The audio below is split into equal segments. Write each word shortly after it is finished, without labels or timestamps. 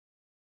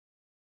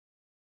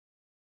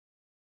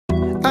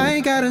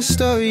a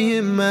story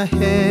in my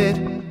head.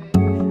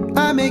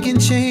 I'm making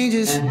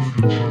changes,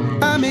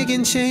 I'm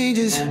making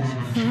changes.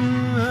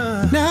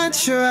 Not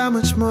sure how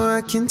much more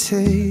I can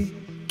take.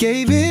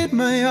 Gave it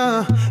my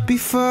all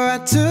before I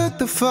took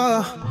the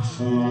fall.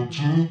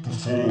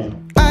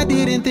 I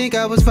didn't think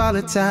I was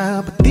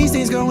volatile, but these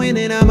things go in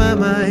and out my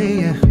mind,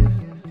 yeah.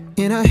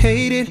 And I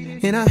hate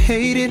it, and I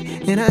hate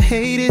it, and I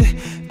hate it.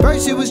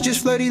 First it was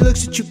just flirty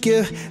looks that you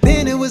give,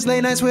 then it was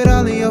late nights with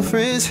all of your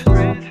friends.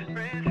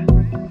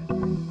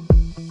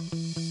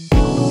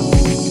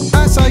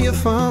 I saw your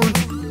phone,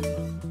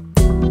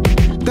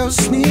 those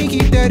sneaky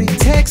dirty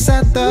texts.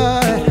 I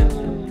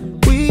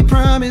thought we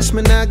promised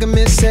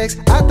monogamous sex.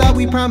 I thought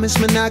we promised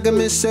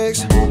monogamous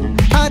sex.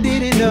 I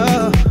didn't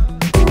know,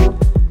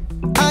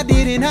 I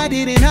didn't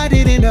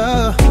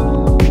know.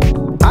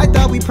 I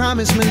thought we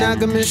promised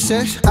monogamous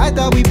sex. I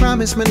thought we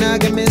promised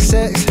monogamous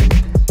sex.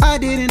 I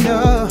didn't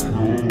know,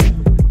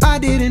 I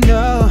didn't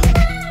know.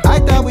 I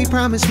thought we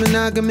promised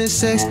monogamous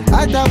sex.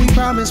 I thought we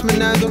promised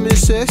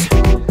monogamous sex.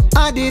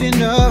 I didn't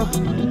know,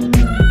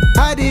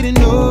 I didn't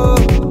know.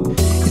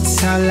 It's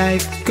how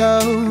life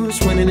goes,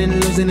 winning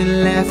and losing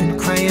and laughing,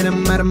 crying.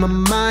 I'm out of my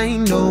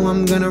mind. No,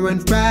 I'm gonna run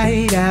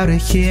right out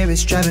of here.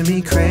 It's driving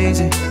me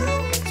crazy.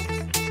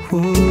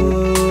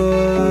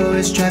 Ooh,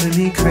 it's driving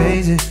me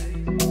crazy.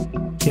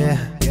 Yeah,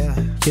 yeah,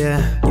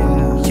 yeah,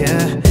 yeah,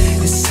 yeah.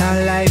 It's how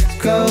life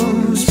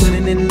goes,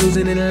 winning and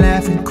losing and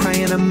laughing,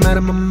 crying. I'm out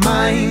of my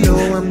mind. No,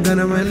 I'm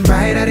gonna run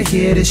right out of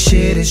here. This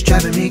shit is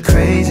driving me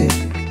crazy.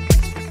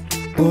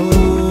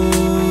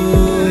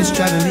 Ooh, it's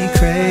driving me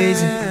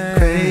crazy,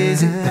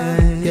 crazy.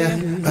 Yeah,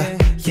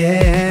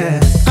 yeah.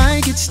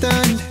 I get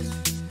stunned,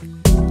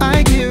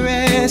 I get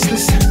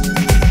restless,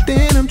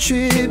 then I'm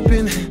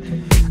tripping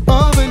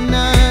over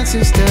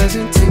nonsense.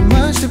 Doesn't take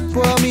much to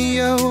boil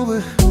me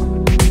over.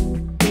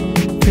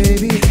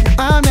 Baby,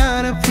 I'm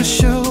not a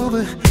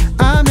pushover,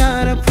 I'm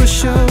not a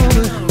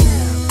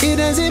pushover. It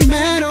doesn't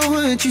matter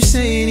what you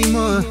say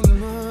anymore.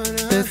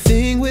 The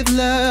thing with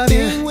love,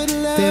 yeah,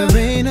 there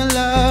ain't a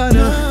law,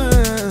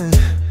 no.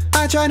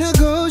 I try to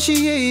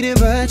negotiate it,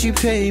 but you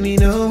pay me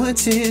no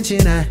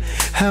attention.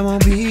 I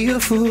won't be a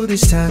fool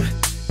this time.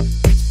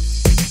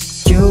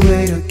 You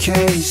made a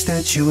case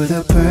that you were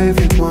the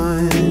perfect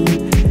one.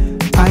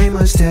 I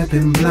must have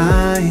been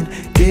blind,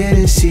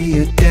 didn't see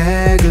a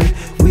dagger.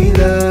 We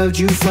loved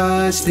you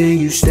fast, then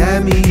you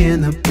stabbed me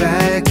in the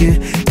back,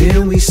 and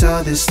then we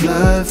saw this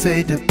love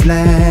fade to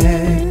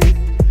black.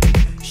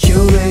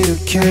 You made a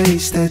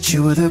case that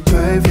you were the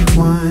perfect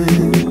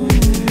one.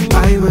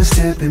 I must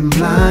have been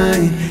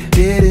blind,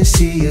 didn't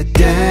see a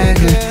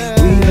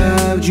dagger. We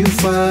loved you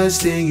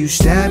fast, then you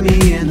stabbed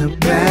me in the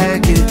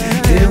back, and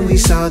then we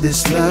saw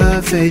this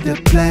love fade to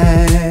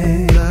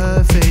black.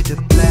 Love fade to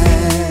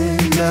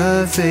black,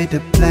 love fade to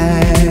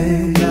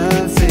black,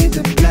 love fade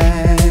to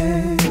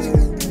black.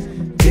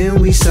 Then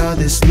we saw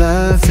this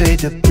love fade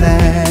to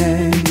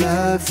black.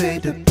 Love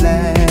fade to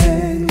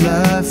black,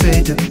 love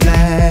fade to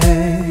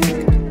black.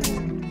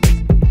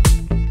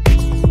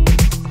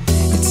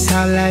 It's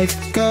how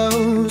life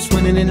goes,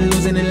 winning and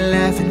losing and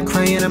laughing,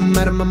 crying. I'm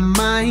out of my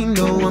mind.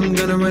 No, I'm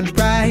gonna run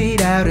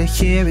right out of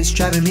here. It's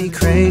driving me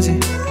crazy.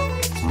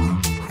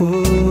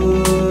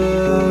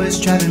 Ooh, it's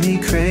driving me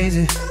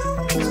crazy.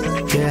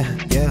 Yeah,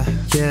 yeah,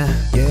 yeah,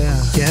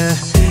 yeah, yeah.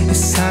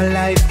 It's how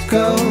life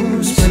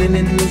goes, winning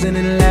and losing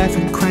and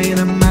laughing, crying.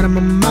 I'm out of my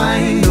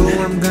mind. No,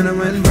 I'm gonna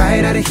run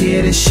right out of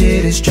here. This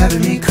shit is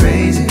driving me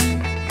crazy.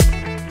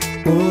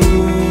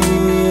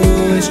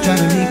 Ooh, it's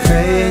driving me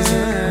crazy,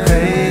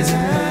 crazy.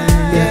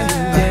 Yeah,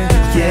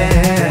 yeah,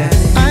 yeah.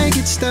 I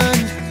get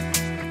stunned,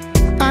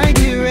 I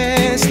get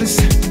restless,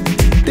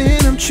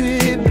 then I'm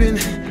tripping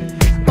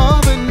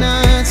over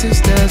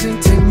nonsense.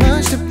 Doesn't take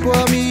much to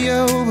boil me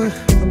over.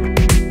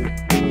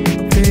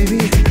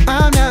 Baby,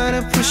 I'm not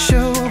a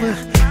pushover,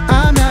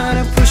 I'm not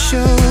a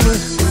pushover.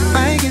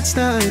 I get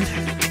stunned,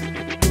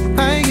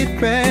 I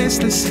get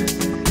restless,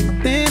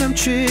 then I'm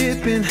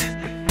tripping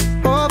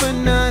over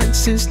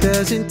nonsense.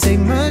 Doesn't take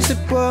much to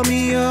boil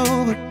me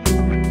over.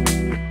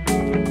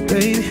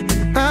 Baby,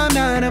 I'm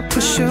not a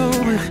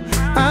pushover,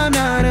 I'm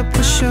not a pushover.